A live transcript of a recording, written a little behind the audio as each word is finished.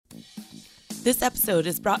This episode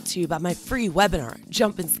is brought to you by my free webinar,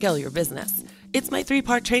 Jump and Scale Your Business. It's my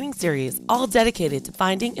 3-part training series, all dedicated to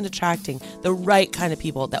finding and attracting the right kind of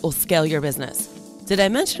people that will scale your business. Did I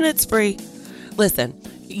mention it's free? Listen,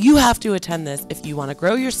 you have to attend this if you want to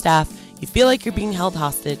grow your staff, you feel like you're being held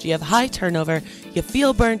hostage, you have high turnover, you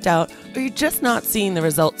feel burnt out, or you're just not seeing the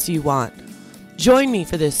results you want. Join me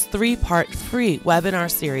for this 3-part free webinar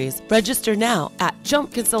series. Register now at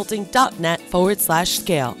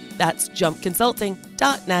jumpconsulting.net/scale. That's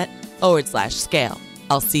jumpconsulting.net/scale.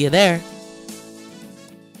 I'll see you there.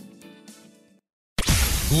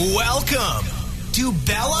 Welcome to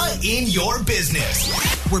Bella in Your Business,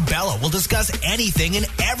 where Bella will discuss anything and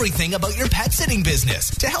everything about your pet sitting business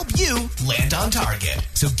to help you land on target.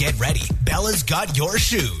 So get ready. Bella's got your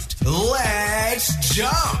shoot. Let's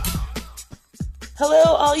jump.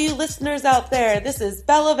 Hello, all you listeners out there. This is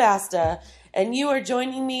Bella Vasta, and you are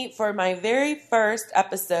joining me for my very first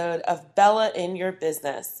episode of Bella in Your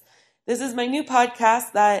Business. This is my new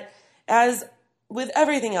podcast that, as with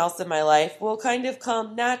everything else in my life, will kind of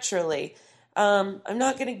come naturally. I'm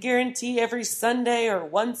not going to guarantee every Sunday or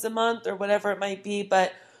once a month or whatever it might be,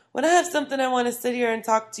 but when I have something I want to sit here and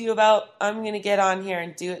talk to you about, I'm going to get on here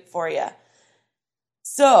and do it for you.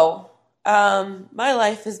 So, my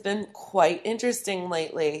life has been quite interesting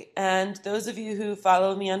lately, and those of you who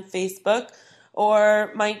follow me on Facebook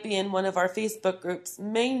or might be in one of our Facebook groups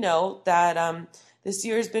may know that this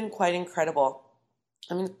year has been quite incredible.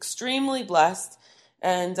 I'm extremely blessed,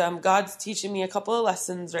 and God's teaching me a couple of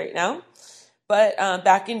lessons right now. But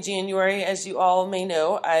back in January, as you all may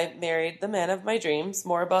know, I married the man of my dreams.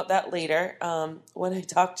 More about that later when I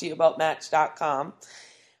talk to you about Match.com.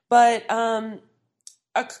 But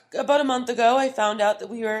about a month ago, I found out that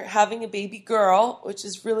we were having a baby girl, which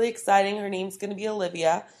is really exciting. Her name's going to be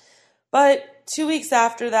Olivia. But 2 weeks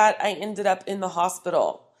after that, I ended up in the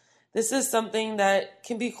hospital. This is something that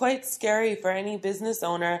can be quite scary for any business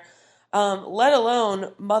owner, let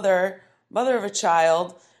alone mother of a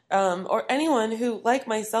child, or anyone who, like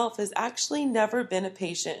myself, has actually never been a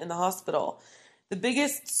patient in the hospital. The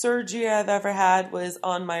biggest surgery I've ever had was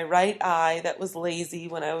on my right eye that was lazy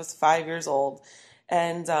when I was 5 years old.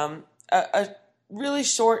 And a really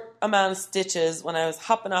short amount of stitches when I was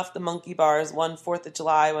hopping off the monkey bars one 4th of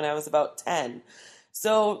July when I was about 10.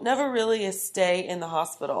 So never really a stay in the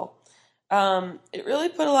hospital. It really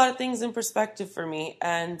put a lot of things in perspective for me,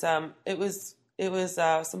 and it was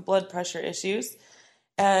some blood pressure issues,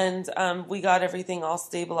 and we got everything all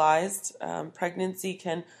stabilized. Pregnancy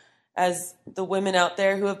can, as the women out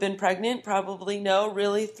there who have been pregnant probably know,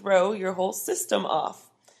 really throw your whole system off.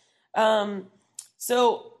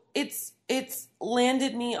 So it's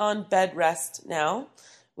landed me on bed rest now,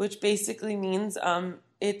 which basically means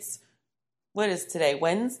what is today,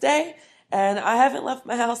 Wednesday? And I haven't left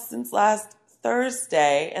my house since last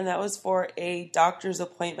Thursday, and that was for a doctor's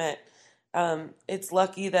appointment. It's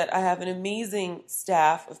lucky that I have an amazing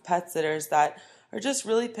staff of pet sitters that are just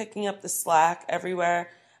really picking up the slack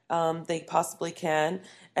everywhere they possibly can.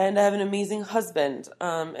 And I have an amazing husband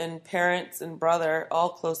and parents and brother all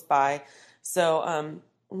close by. So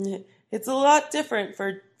it's a lot different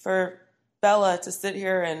for Bella to sit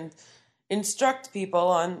here and instruct people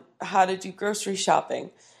on how to do grocery shopping.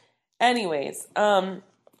 Anyways,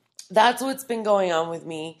 that's what's been going on with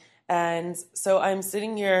me. And so I'm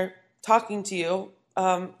sitting here talking to you,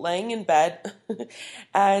 laying in bed.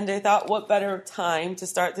 And I thought, what better time to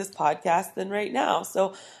start this podcast than right now?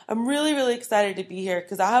 So I'm really, really excited to be here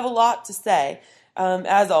because I have a lot to say,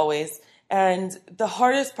 as always. And the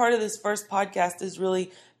hardest part of this first podcast is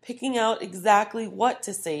really picking out exactly what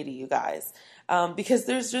to say to you guys, because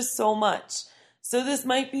there's just so much. So this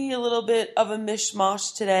might be a little bit of a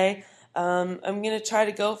mishmash today. I'm going to try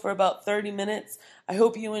to go for about 30 minutes. I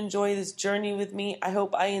hope you enjoy this journey with me. I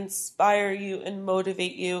hope I inspire you and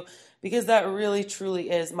motivate you, because that really, truly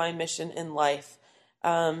is my mission in life.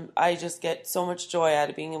 I just get so much joy out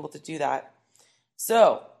of being able to do that.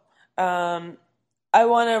 So, I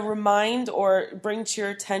want to remind or bring to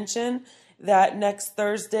your attention that next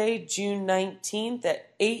Thursday, June 19th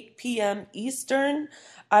at 8 p.m. Eastern,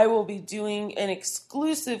 I will be doing an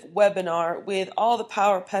exclusive webinar with all the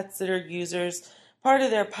Power Pet Sitter users, part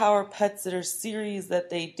of their Power Pet Sitter series that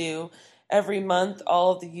they do every month.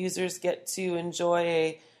 All of the users get to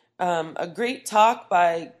enjoy a great talk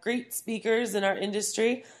by great speakers in our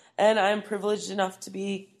industry, and I'm privileged enough to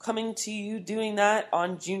be coming to you doing that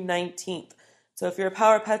on June 19th. So if you're a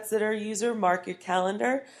Power Pet Sitter user, mark your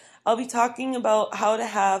calendar. I'll be talking about how to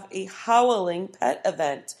have a howling pet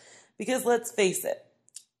event, because let's face it,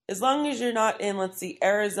 as long as you're not in, let's see,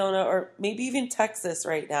 Arizona or maybe even Texas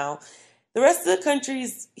right now, The rest of the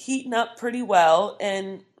country's heating up pretty well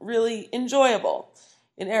and really enjoyable.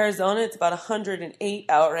 In Arizona, it's about 108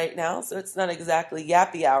 out right now, so it's not exactly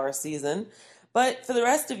yappy hour season. But for the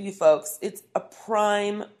rest of you folks, it's a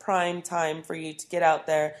prime time for you to get out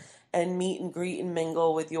there and meet and greet and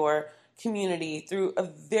mingle with your community through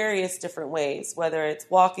various different ways, whether it's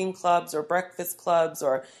walking clubs or breakfast clubs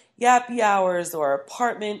or yappy hours or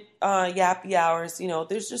apartment yappy hours.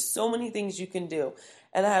 There's just so many things you can do.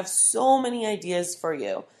 And I have so many ideas for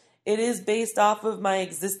you. It is based off of my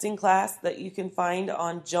existing class that you can find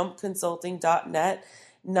on jumpconsulting.net,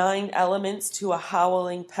 9 elements to a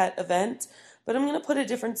howling pet event. But I'm going to put a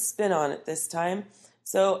different spin on it this time.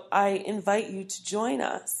 So I invite you to join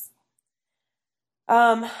us.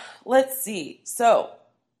 Let's see. So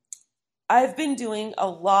I've been doing a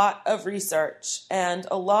lot of research and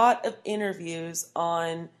a lot of interviews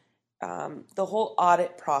on the whole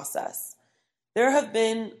audit process. There have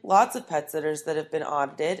been lots of pet sitters that have been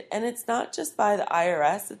audited, and it's not just by the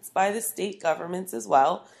IRS, it's by the state governments as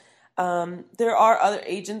well. There are other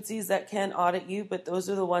agencies that can audit you, but those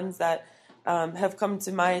are the ones that have come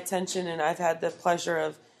to my attention, and I've had the pleasure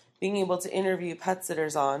of being able to interview pet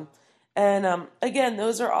sitters on. And again,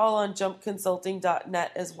 those are all on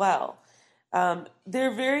jumpconsulting.net as well.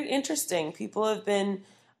 They're very interesting. People have been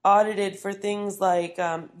audited for things like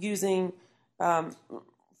using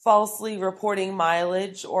falsely reporting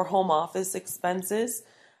mileage or home office expenses,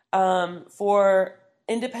 for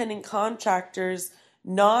independent contractors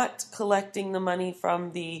not collecting the money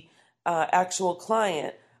from the actual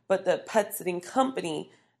client, but the pet sitting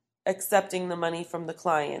company accepting the money from the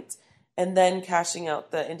client and then cashing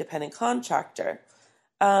out the independent contractor.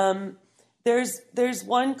 There's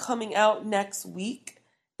one coming out next week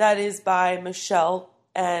that is by Michelle,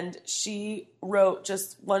 and she wrote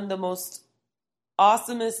just one of the most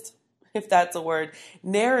awesomest, if that's a word,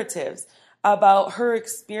 narratives about her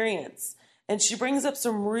experience. And she brings up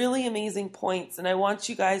some really amazing points, and I want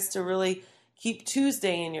you guys to really keep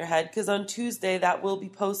Tuesday in your head, because on Tuesday that will be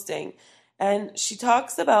posting. And she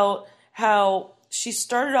talks about how she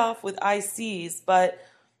started off with ICs,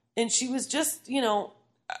 and she was just,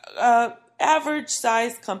 average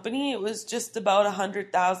size company. It was just about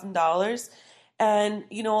 $100,000. And,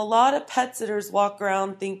 a lot of pet sitters walk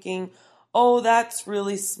around thinking, oh, that's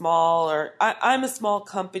really small, or I'm a small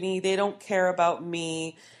company, they don't care about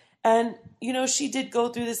me. And, she did go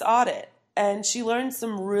through this audit, and she learned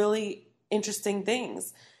some really interesting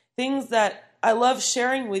things that I love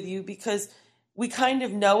sharing with you, because we kind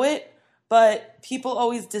of know it, but people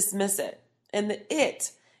always dismiss it. And the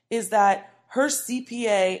it is that her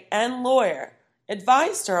CPA and lawyer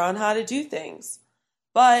advised her on how to do things.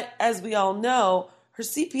 But as we all know, her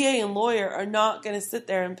CPA and lawyer are not going to sit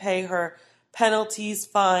there and pay her penalties,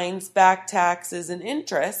 fines, back taxes, and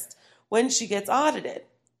interest when she gets audited.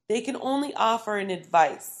 They can only offer an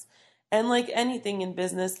advice. And like anything in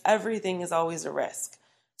business, everything is always a risk.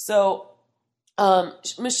 So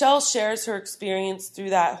Michelle shares her experience through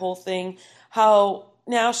that whole thing, how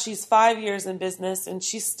now she's 5 years in business and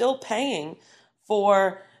she's still paying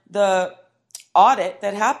for the audit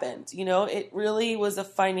that happened. It really was a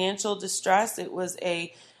financial distress. It was an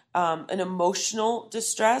emotional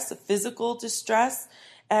distress, a physical distress.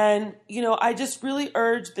 And, I just really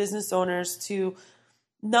urge business owners to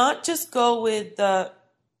not just go with the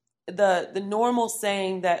normal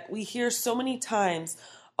saying that we hear so many times,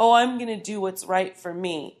 oh, I'm going to do what's right for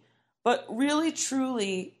me. But really,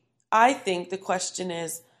 truly, I think the question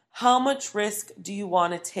is, how much risk do you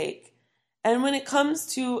want to take? And when it comes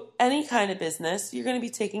to any kind of business, you're going to be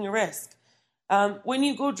taking a risk. When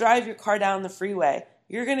you go drive your car down the freeway,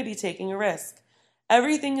 you're going to be taking a risk.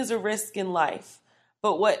 Everything is a risk in life.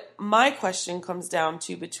 But what my question comes down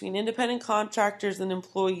to between independent contractors and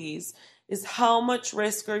employees is, how much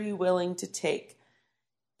risk are you willing to take?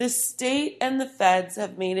 The state and the feds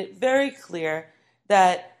have made it very clear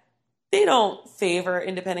that they don't favor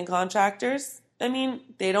independent contractors.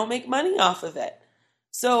 They don't make money off of it.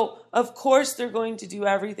 So, of course, they're going to do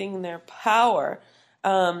everything in their power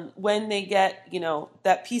when they get,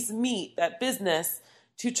 that piece of meat, that business,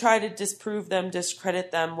 to try to disprove them,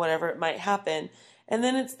 discredit them, whatever it might happen. And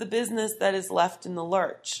then it's the business that is left in the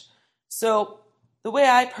lurch. So the way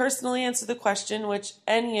I personally answer the question, which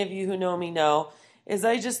any of you who know me know, is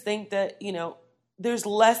I just think that, there's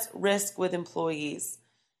less risk with employees.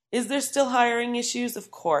 Is there still hiring issues?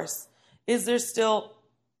 Of course. Is there still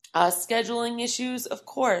scheduling issues? Of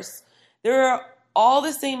course. There are all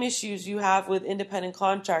the same issues you have with independent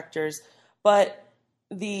contractors, but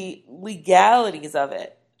the legalities of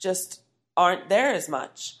it just aren't there as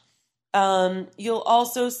much. You'll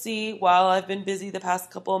also see, while I've been busy the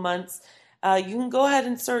past couple of months, You can go ahead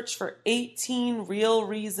and search for 18 real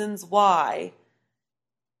reasons why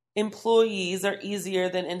employees are easier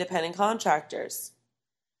than independent contractors.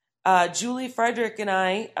 Julie Frederick and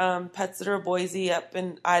I, Pet Sitter of Boise up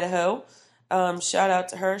in Idaho, shout out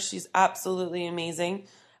to her. She's absolutely amazing.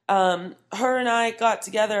 Her and I got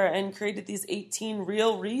together and created these 18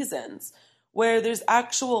 real reasons where there's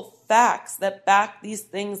actual facts that back these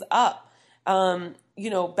things up.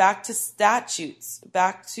 Back to statutes,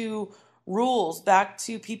 back to rules, back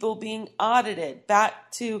to people being audited,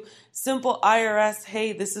 back to simple IRS,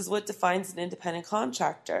 hey, this is what defines an independent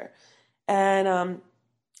contractor. And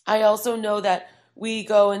I also know that we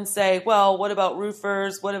go and say, well, what about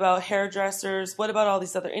roofers? What about hairdressers? What about all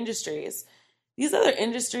these other industries? These other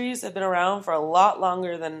industries have been around for a lot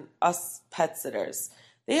longer than us pet sitters.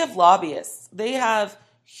 They have lobbyists. They have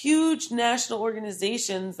huge national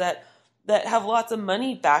organizations that have lots of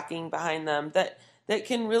money backing behind them that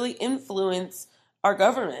can really influence our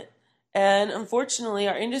government. And unfortunately,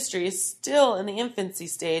 our industry is still in the infancy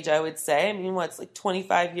stage, I would say. I mean, it's like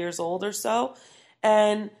 25 years old or so.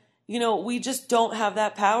 And, we just don't have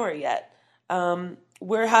that power yet.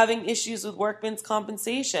 We're having issues with workmen's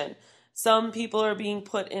compensation. Some people are being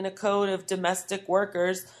put in a code of domestic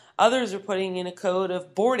workers. Others are putting in a code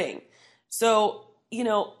of boarding. So,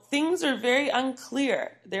 things are very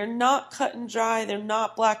unclear. They're not cut and dry. They're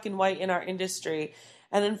not black and white in our industry.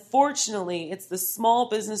 And unfortunately, it's the small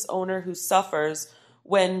business owner who suffers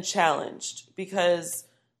when challenged because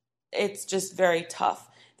it's just very tough.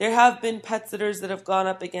 There have been pet sitters that have gone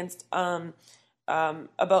up against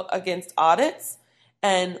against audits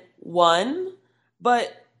and won,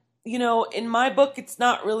 but in my book, it's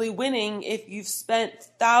not really winning if you've spent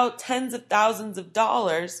tens of thousands of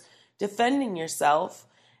dollars defending yourself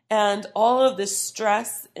and all of this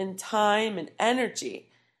stress and time and energy.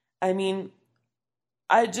 I mean,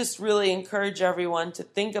 I just really encourage everyone to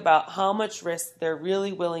think about how much risk they're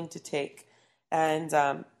really willing to take, and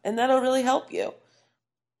that'll really help you.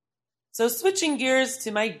 So switching gears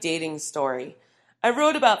to my dating story. I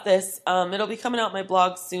wrote about this. It'll be coming out my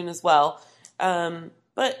blog soon as well.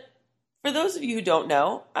 But for those of you who don't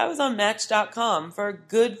know, I was on Match.com for a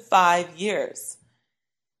good 5 years.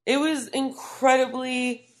 It was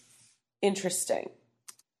incredibly interesting.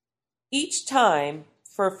 Each time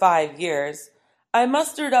for 5 years, I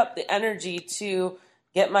mustered up the energy to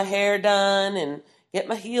get my hair done and get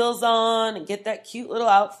my heels on and get that cute little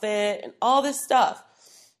outfit and all this stuff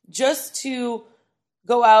just to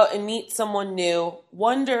go out and meet someone new,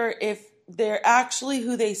 wonder if they're actually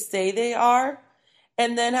who they say they are,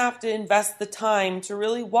 and then have to invest the time to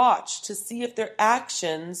really watch to see if their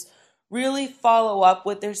actions really follow up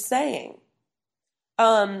what they're saying.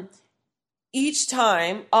 Each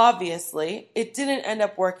time, obviously, it didn't end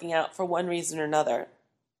up working out for one reason or another.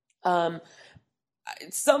 Some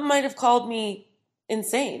might have called me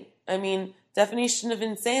insane. I mean, definition of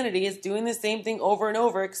insanity is doing the same thing over and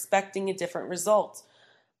over, expecting a different result.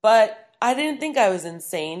 But I didn't think I was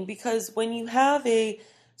insane because when you have a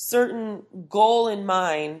certain goal in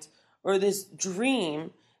mind or this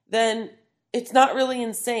dream, then it's not really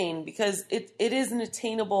insane because it is an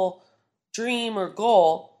attainable dream or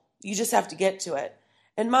goal. You just have to get to it.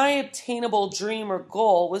 And my attainable dream or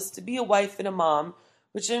goal was to be a wife and a mom,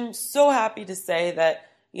 which I'm so happy to say that,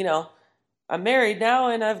 I'm married now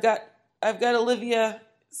and I've got Olivia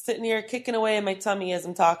sitting here kicking away in my tummy as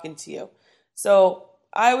I'm talking to you. So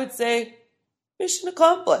I would say mission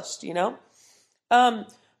accomplished,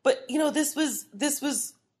 But, this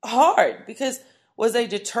was hard because was I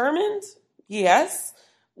determined? Yes.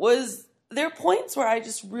 Was there points where I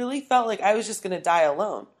just really felt like I was just going to die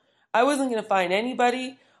alone? I wasn't going to find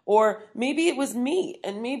anybody, or maybe it was me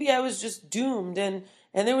and maybe I was just doomed and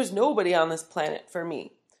there was nobody on this planet for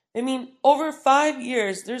me. I mean, over 5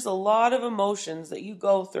 years, there's a lot of emotions that you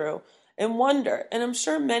go through and wonder. And I'm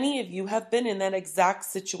sure many of you have been in that exact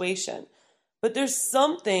situation. But there's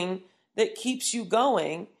something that keeps you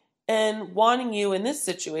going and wanting you in this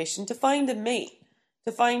situation to find a mate,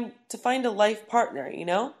 to find a life partner,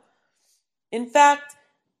 In fact,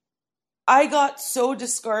 I got so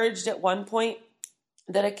discouraged at one point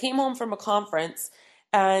that I came home from a conference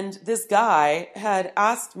and this guy had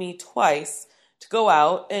asked me twice to go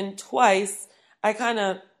out, and twice I kind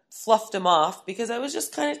of fluffed him off because I was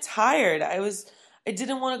just kind of tired. I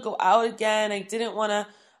didn't want to go out again. I didn't want to,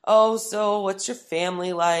 so what's your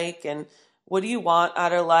family like? And what do you want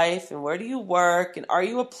out of life? And where do you work? And are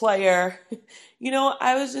you a player?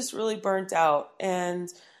 I was just really burnt out. And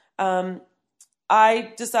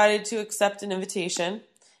I decided to accept an invitation.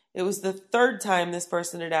 It was the third time this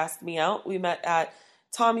person had asked me out. We met at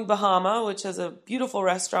Tommy Bahama, which is a beautiful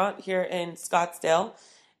restaurant here in Scottsdale.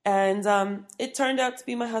 And it turned out to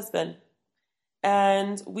be my husband.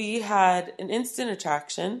 And we had an instant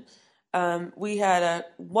attraction. We had a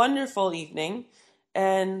wonderful evening.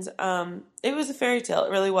 And it was a fairy tale.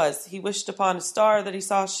 It really was. He wished upon a star that he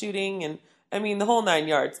saw shooting. And I mean, the whole 9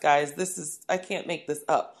 yards, guys. I can't make this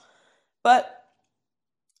up. But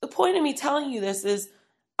the point of me telling you this is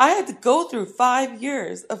I had to go through 5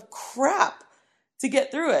 years of crap to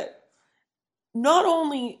get through it. Not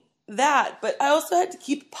only that, but I also had to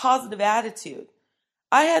keep a positive attitude.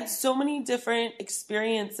 I had so many different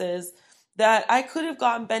experiences that I could have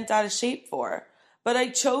gotten bent out of shape for. But I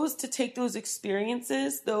chose to take those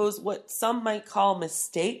experiences, those what some might call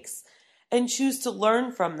mistakes, and choose to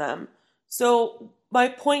learn from them. So my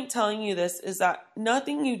point telling you this is that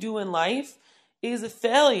nothing you do in life is a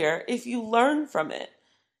failure if you learn from it.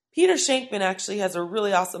 Peter Shankman actually has a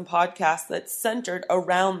really awesome podcast that's centered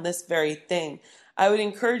around this very thing. I would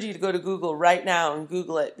encourage you to go to Google right now and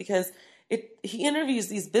Google it because he interviews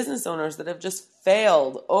these business owners that have just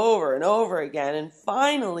failed over and over again and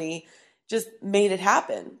finally just made it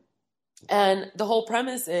happen. And the whole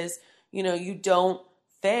premise is, you don't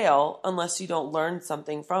fail unless you don't learn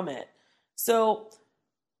something from it. So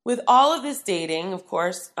with all of this dating, of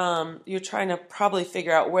course, you're trying to probably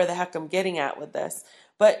figure out where the heck I'm getting at with this.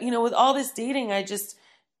 But, with all this dating,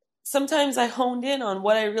 sometimes I honed in on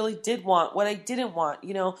what I really did want, what I didn't want.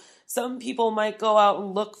 Some people might go out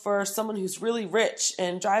and look for someone who's really rich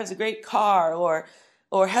and drives a great car or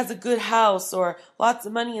has a good house or lots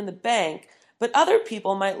of money in the bank. But other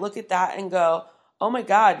people might look at that and go, oh my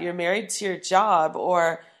God, you're married to your job,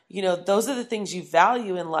 or, those are the things you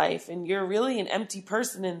value in life and you're really an empty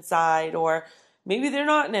person inside. Or maybe they're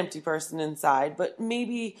not an empty person inside, but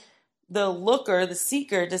maybe the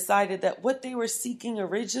seeker decided that what they were seeking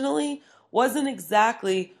originally wasn't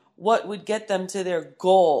exactly what would get them to their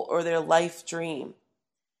goal or their life dream.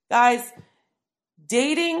 Guys,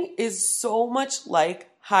 dating is so much like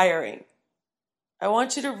hiring. I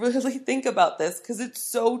want you to really think about this because it's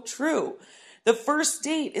so true. The first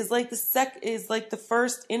date is like the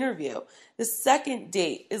first interview. The second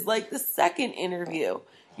date is like the second interview.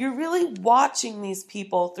 You're really watching these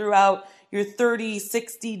people throughout your 30,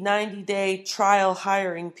 60, 90-day trial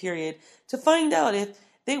hiring period to find out if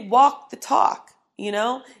they walk the talk,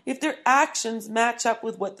 if their actions match up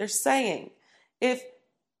with what they're saying. If,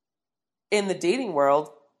 in the dating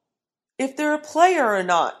world, if they're a player or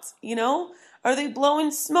not, Are they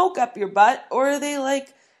blowing smoke up your butt or are they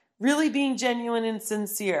really being genuine and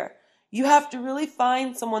sincere? You have to really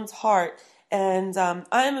find someone's heart. And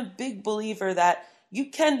I am a big believer that you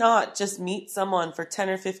cannot just meet someone for 10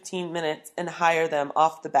 or 15 minutes and hire them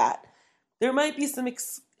off the bat. There might be some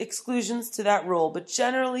exclusions to that rule, but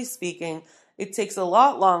generally speaking, it takes a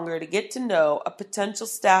lot longer to get to know a potential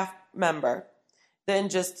staff member than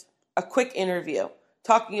just a quick interview,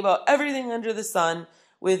 talking about everything under the sun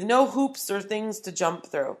with no hoops or things to jump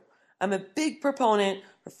through. I'm a big proponent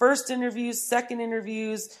for first interviews, second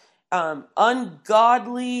interviews,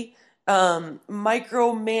 ungodly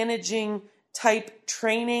micromanaging type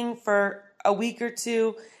training for a week or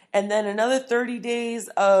two, and then another 30 days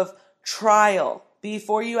of trial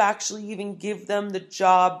before you actually even give them the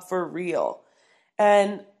job for real.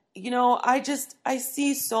 And, I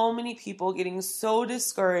see so many people getting so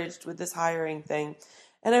discouraged with this hiring thing.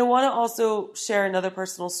 And I want to also share another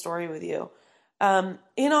personal story with you.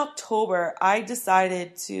 In October, I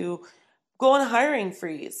decided to go on a hiring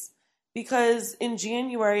freeze. Because in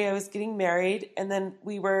January I was getting married, and then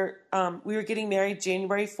we were getting married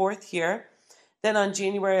January 4th here. Then on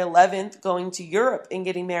January 11th, going to Europe and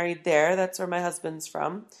getting married there. That's where my husband's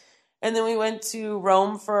from. And then we went to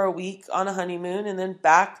Rome for a week on a honeymoon, and then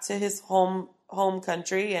back to his home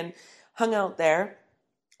country and hung out there.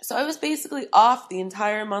 So I was basically off the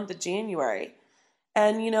entire month of January.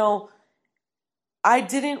 And I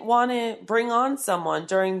didn't want to bring on someone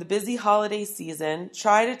during the busy holiday season,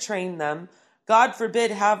 try to train them, God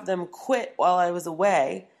forbid have them quit while I was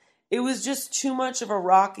away. It was just too much of a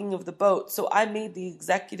rocking of the boat. So I made the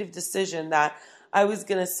executive decision that I was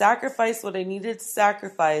going to sacrifice what I needed to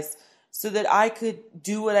sacrifice so that I could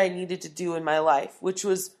do what I needed to do in my life, which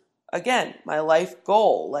was, again, my life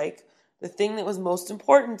goal, the thing that was most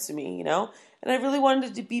important to me, And I really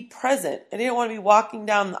wanted to be present. I didn't want to be walking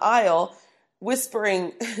down the aisle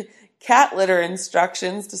whispering cat litter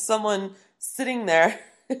instructions to someone sitting there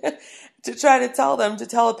to try to tell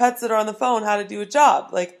a pet sitter on the phone how to do a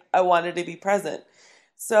job. I wanted to be present.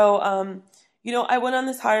 So, I went on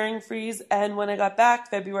this hiring freeze, and when I got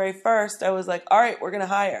back February 1st, I was like, all right, we're going to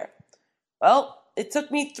hire. Well, it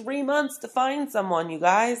took me 3 months to find someone, you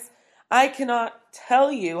guys. I cannot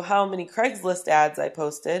tell you how many Craigslist ads I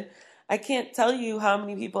posted. I can't tell you how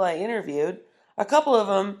many people I interviewed. A couple of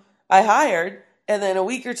them I hired, and then a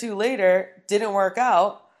week or two later, didn't work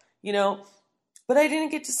out, but I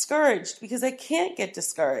didn't get discouraged because I can't get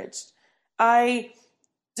discouraged. I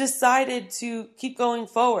decided to keep going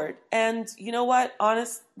forward. And you know what?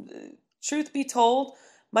 Truth be told,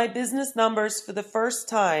 my business numbers for the first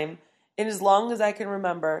time in as long as I can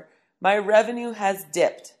remember, my revenue has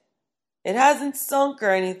dipped. It hasn't sunk or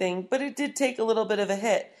anything, but it did take a little bit of a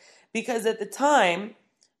hit because at the time,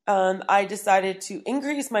 I decided to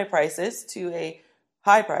increase my prices to a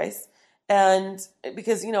high price. And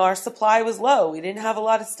because, our supply was low, we didn't have a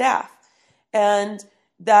lot of staff. And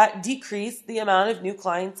that decreased the amount of new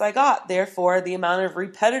clients I got. Therefore, the amount of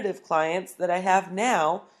repetitive clients that I have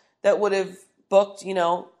now that would have booked,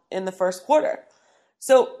 in the first quarter.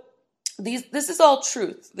 So this is all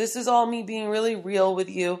truth. This is all me being really real with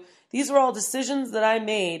you. These were all decisions that I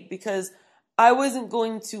made because I wasn't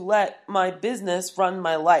going to let my business run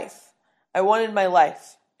my life. I wanted my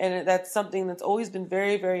life. And that's something that's always been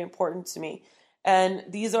very, very important to me. And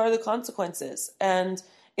these are the consequences. And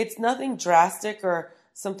it's nothing drastic or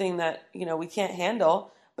something that, we can't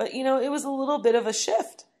handle. But, it was a little bit of a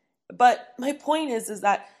shift. But my point is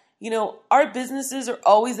that, our businesses are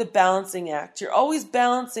always a balancing act. You're always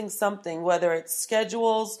balancing something, whether it's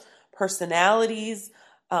schedules, personalities,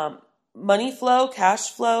 money flow, cash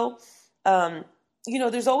flow.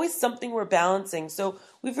 There's always something we're balancing. So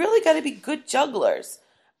we've really got to be good jugglers.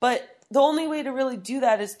 But the only way to really do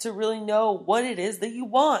that is to really know what it is that you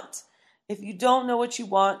want. If you don't know what you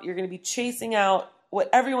want, you're going to be chasing out what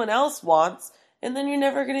everyone else wants, and then you're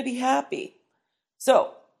never going to be happy.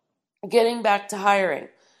 So, getting back to hiring,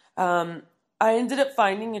 I ended up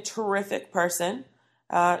finding a terrific person.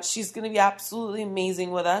 She's going to be absolutely amazing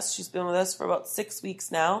with us. She's been with us for about 6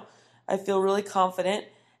 weeks now. I feel really confident,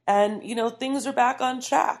 and things are back on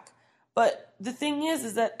track. But the thing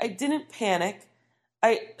is that I didn't panic.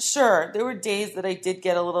 There were days that I did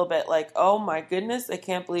get a little bit like, oh my goodness, I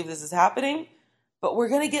can't believe this is happening. But we're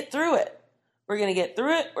going to get through it. We're going to get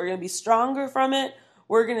through it. We're going to be stronger from it.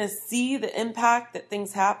 We're going to see the impact that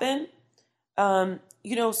things happen.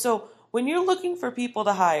 So when you're looking for people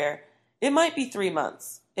to hire, it might be 3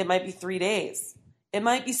 months. It might be 3 days. It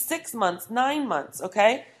might be 6 months, 9 months,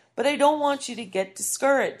 okay? But I don't want you to get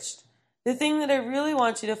discouraged. The thing that I really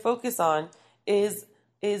want you to focus on is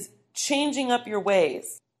changing up your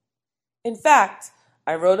ways. In fact,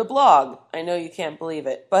 I wrote a blog. I know you can't believe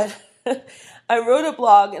it, but I wrote a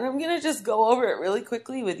blog, and I'm going to just go over it really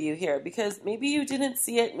quickly with you here because maybe you didn't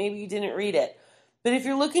see it, maybe you didn't read it. But if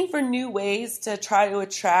you're looking for new ways to try to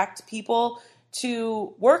attract people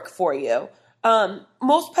to work for you,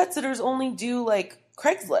 most pet sitters only do like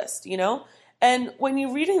Craigslist, And when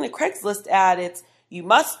you're reading the Craigslist ad, it's you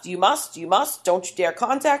must, don't you dare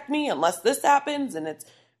contact me unless this happens, and it's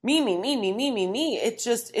me.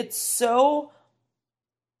 It's so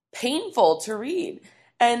painful to read.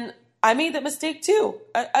 And I made that mistake too.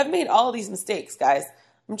 I've made all of these mistakes, guys.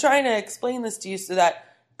 I'm trying to explain this to you so that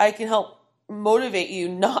I can help motivate you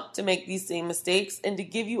not to make these same mistakes and to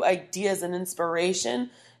give you ideas and inspiration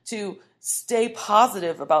to stay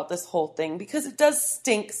positive about this whole thing because it does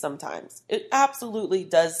stink sometimes. It absolutely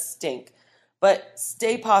does stink, but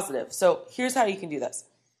stay positive. So here's how you can do this.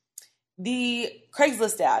 The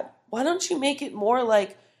Craigslist ad, why don't you make it more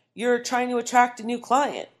like you're trying to attract a new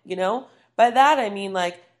client, By that, I mean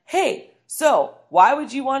like, hey, so why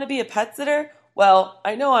would you want to be a pet sitter? Well,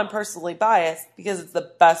 I know I'm personally biased because it's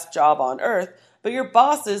the best job on earth, but your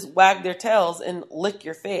bosses wag their tails and lick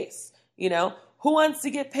your face, Who wants to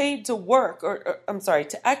get paid to work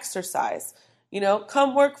to exercise?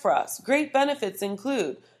 Come work for us. Great benefits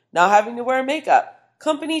include not having to wear makeup,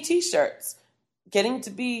 company t-shirts, getting to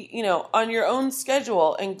be, on your own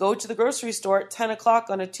schedule and go to the grocery store at 10 o'clock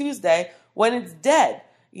on a Tuesday when it's dead.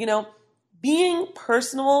 Being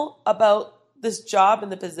personal about this job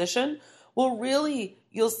and the position will really,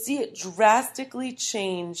 you'll see it drastically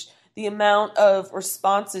change the amount of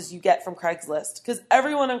responses you get from Craigslist because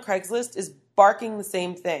everyone on Craigslist is barking the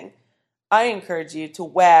same thing. I encourage you to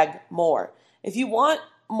wag more. If you want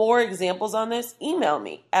more examples on this, email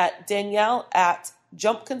me at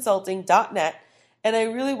Danielle@jumpconsulting.net. And I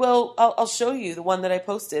really will, I'll show you the one that I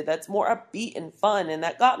posted that's more upbeat and fun, and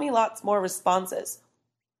that got me lots more responses.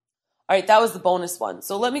 All right, that was the bonus one.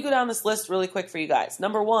 So let me go down this list really quick for you guys.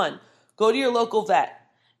 Number 1, go to your local vet.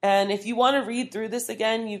 And if you want to read through this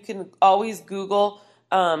again, you can always Google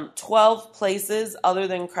 12 places other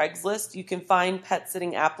than Craigslist. You can find pet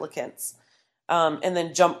sitting applicants and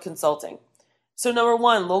then Jump Consulting. So number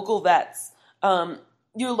one, local vets.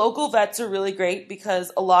 Your local vets are really great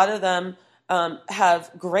because a lot of them have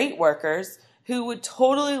great workers who would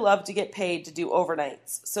totally love to get paid to do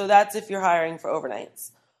overnights. So that's if you're hiring for overnights.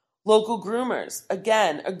 Local groomers,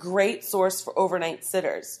 again, a great source for overnight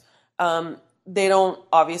sitters. They don't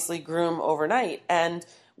obviously groom overnight. And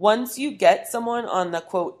once you get someone on the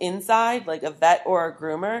quote inside, like a vet or a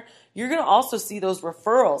groomer, you're going to also see those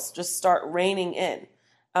referrals just start raining in.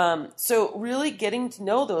 So really getting to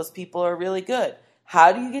know those people are really good.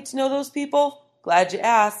 How do you get to know those people? Glad you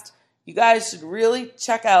asked. You guys should really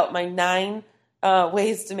check out my 9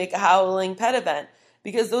 ways to make a howling pet event,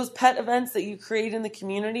 because those pet events that you create in the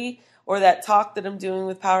community, or that talk that I'm doing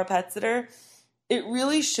with Power Pet Sitter, it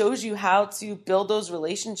really shows you how to build those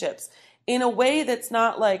relationships in a way that's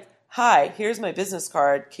not like, hi, here's my business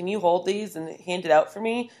card. Can you hold these and hand it out for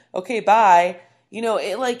me? Okay, bye.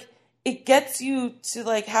 It gets you to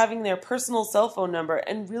like having their personal cell phone number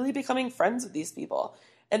and really becoming friends with these people.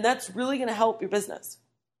 And that's really going to help your business.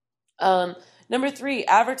 Number 3,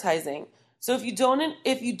 advertising. So if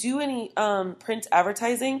you do any print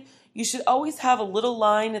advertising, you should always have a little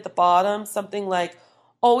line at the bottom, something like,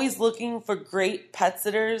 always looking for great pet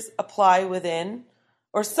sitters, apply within,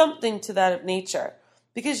 or something to that nature.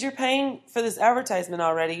 Because you're paying for this advertisement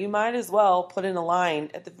already, you might as well put in a line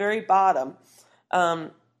at the very bottom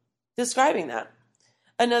describing that.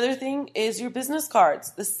 Another thing is your business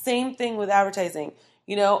cards. The same thing with advertising.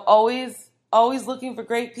 Always looking for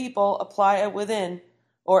great people, apply within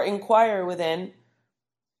or inquire within.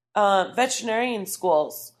 Veterinarian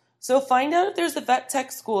schools. So find out if there's a vet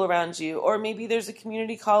tech school around you, or maybe there's a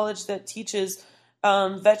community college that teaches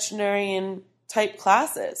veterinarian type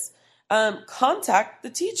classes. Contact the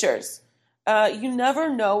teachers. You never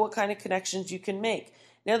know what kind of connections you can make.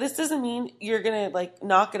 Now, this doesn't mean you're going to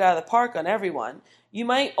knock it out of the park on everyone. You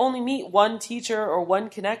might only meet one teacher or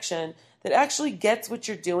one connection that actually gets what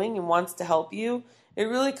you're doing and wants to help you. It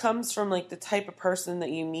really comes from the type of person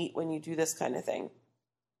that you meet when you do this kind of thing.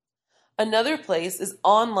 Another place is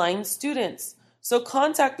online students. So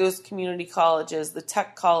contact those community colleges, the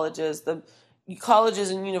tech colleges, the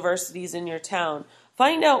colleges and universities in your town.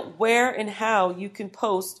 Find out where and how you can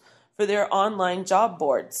post for their online job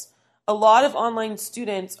boards. A lot of online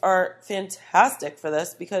students are fantastic for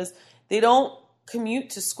this because they don't commute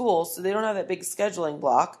to school, so they don't have that big scheduling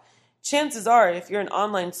block. Chances are, if you're an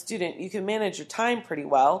online student, you can manage your time pretty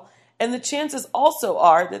well. And the chances also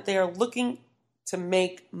are that they are looking to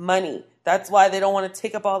make money. That's why they don't want to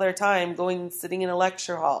take up all their time going and sitting in a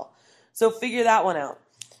lecture hall. So figure that one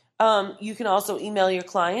out. You can also email your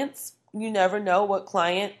clients. You never know what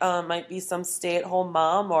client might be some stay-at-home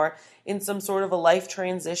mom or in some sort of a life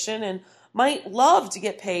transition and might love to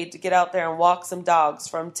get paid to get out there and walk some dogs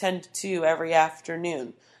from 10 to 2 every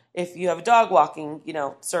afternoon. If you have dog walking,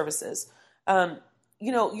 services.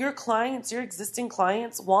 Your clients, your existing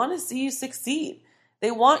clients want to see you succeed.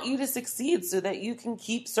 They want you to succeed so that you can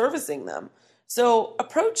keep servicing them. So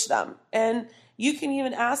approach them, and you can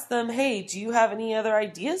even ask them, hey, do you have any other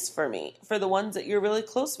ideas for me, for the ones that you're really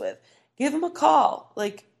close with? Give them a call.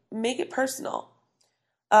 Make it personal.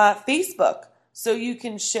 Facebook. So you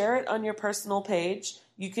can share it on your personal page.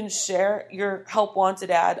 You can share your Help Wanted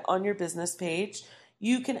ad on your business page.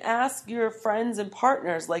 You can ask your friends and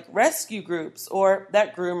partners like rescue groups or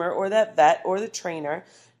that groomer or that vet or the trainer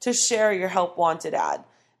to share your Help Wanted ad.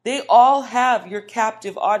 They all have your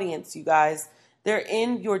captive audience, you guys. They're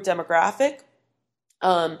in your demographic.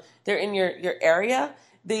 They're in your area.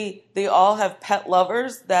 They all have pet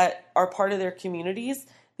lovers that are part of their communities.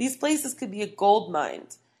 These places could be a gold mine.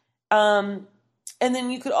 And then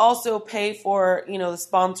you could also pay for, the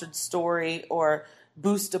sponsored story or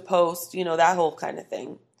boost a post, that whole kind of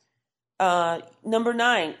thing. Number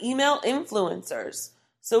 9, email influencers.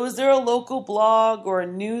 So is there a local blog or a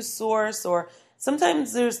news source, or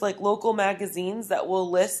sometimes there's local magazines that will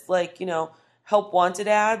list Help Wanted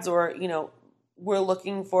ads, or, we're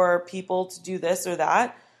looking for people to do this or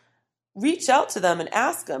that. Reach out to them and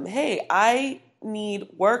ask them, hey, I need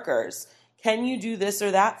workers. Can you do this or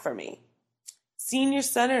that for me? Senior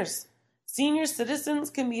centers. Senior citizens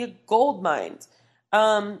can be a gold mine.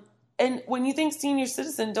 And when you think senior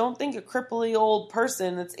citizen, don't think a cripply old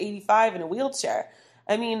person that's 85 in a wheelchair.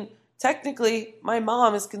 I mean, technically, my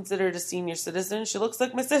mom is considered a senior citizen. She looks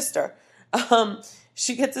like my sister.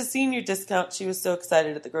 She gets a senior discount. She was so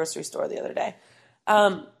excited at the grocery store the other day.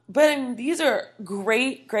 But these are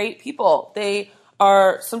great, great people. They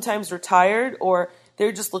are sometimes retired, or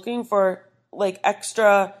they're just looking for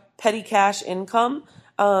extra petty cash income.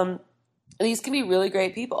 These can be really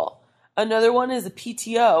great people. Another one is a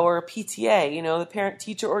PTO or a PTA, the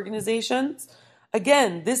parent-teacher organizations.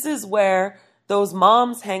 again, this is where those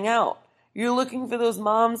moms hang out. You're looking for those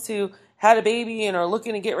moms who had a baby and are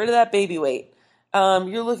looking to get rid of that baby weight.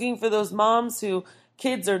 You're looking for those moms who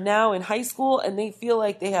kids are now in high school and they feel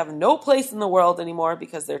like they have no place in the world anymore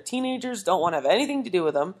because their teenagers don't want to have anything to do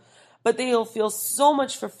with them, but they'll feel so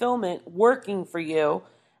much fulfillment working for you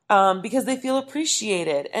because they feel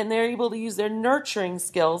appreciated and they're able to use their nurturing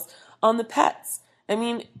skills on the pets. I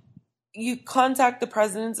mean, you contact the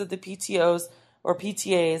presidents of the PTOs or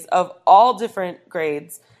PTAs of all different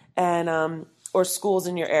grades and or schools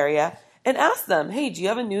in your area and ask them, hey, do you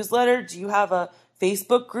have a newsletter? Do you have a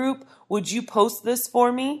Facebook group? Would you post this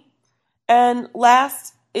for me? And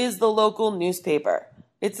last is the local newspaper.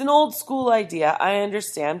 It's an old school idea, I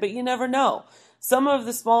understand, but you never know. Some of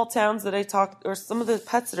the small towns that I talk, or some of the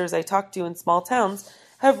pet sitters I talk to in small towns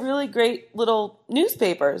have really great little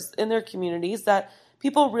newspapers in their communities that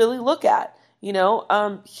people really look at. You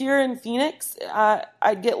know, here in Phoenix,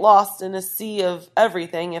 I'd get lost in a sea of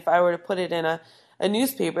everything if I were to put it in a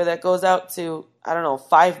newspaper that goes out to,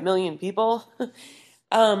 5 million people.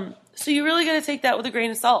 So you really got to take that with a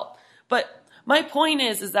grain of salt. But my point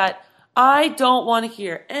is that I don't want to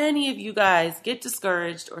hear any of you guys get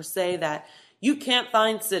discouraged or say that you can't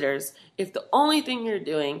find sitters if the only thing you're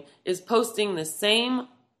doing is posting the same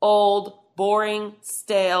old, boring,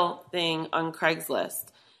 stale thing on Craigslist.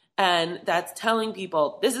 And that's telling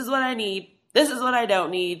people, this is what I need, this is what I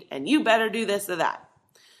don't need, and you better do this or that.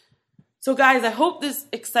 So guys, I hope this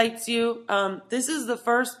excites you. This is the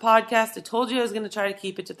first podcast. I told you I was going to try to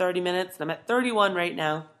keep it to 30 minutes, and I'm at 31 right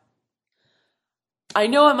now. I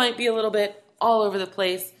know it might be a little bit all over the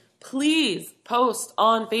place. Please post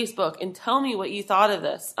on Facebook and tell me what you thought of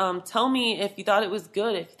this. Tell me if you thought it was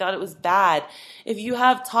good, if you thought it was bad. If you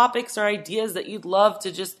have topics or ideas that you'd love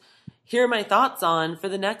to just hear my thoughts on for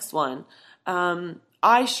the next one.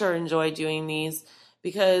 I sure enjoy doing these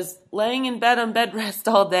because laying in bed on bed rest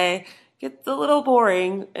all day gets a little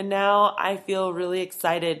boring. And now I feel really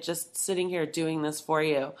excited just sitting here doing this for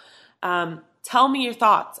you. Tell me your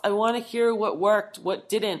thoughts. I want to hear what worked, what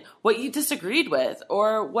didn't, what you disagreed with,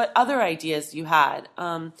 or what other ideas you had.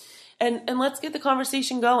 And let's get the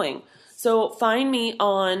conversation going. So find me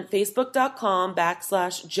on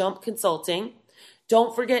facebook.com/Jump Consulting.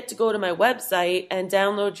 Don't forget to go to my website and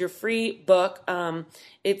download your free book.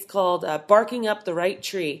 It's called Barking Up the Right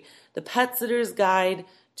Tree, The Pet Sitter's Guide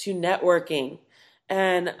to Networking.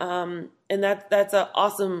 And that's an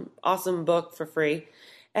awesome book for free.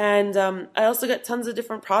 And I also got tons of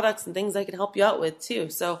different products and things I can help you out with too.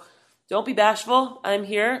 So don't be bashful. I'm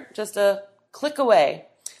here just a click away.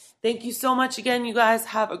 Thank you so much again, you guys.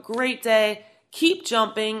 Have a great day. Keep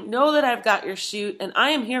jumping. Know that I've got your chute and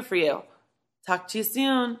I am here for you. Talk to you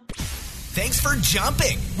soon. Thanks for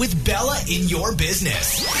jumping with Bella in your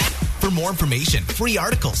business. For more information, free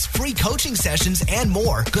articles, free coaching sessions, and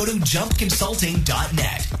more, go to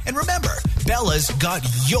jumpconsulting.net. And remember, Bella's got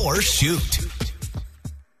your chute.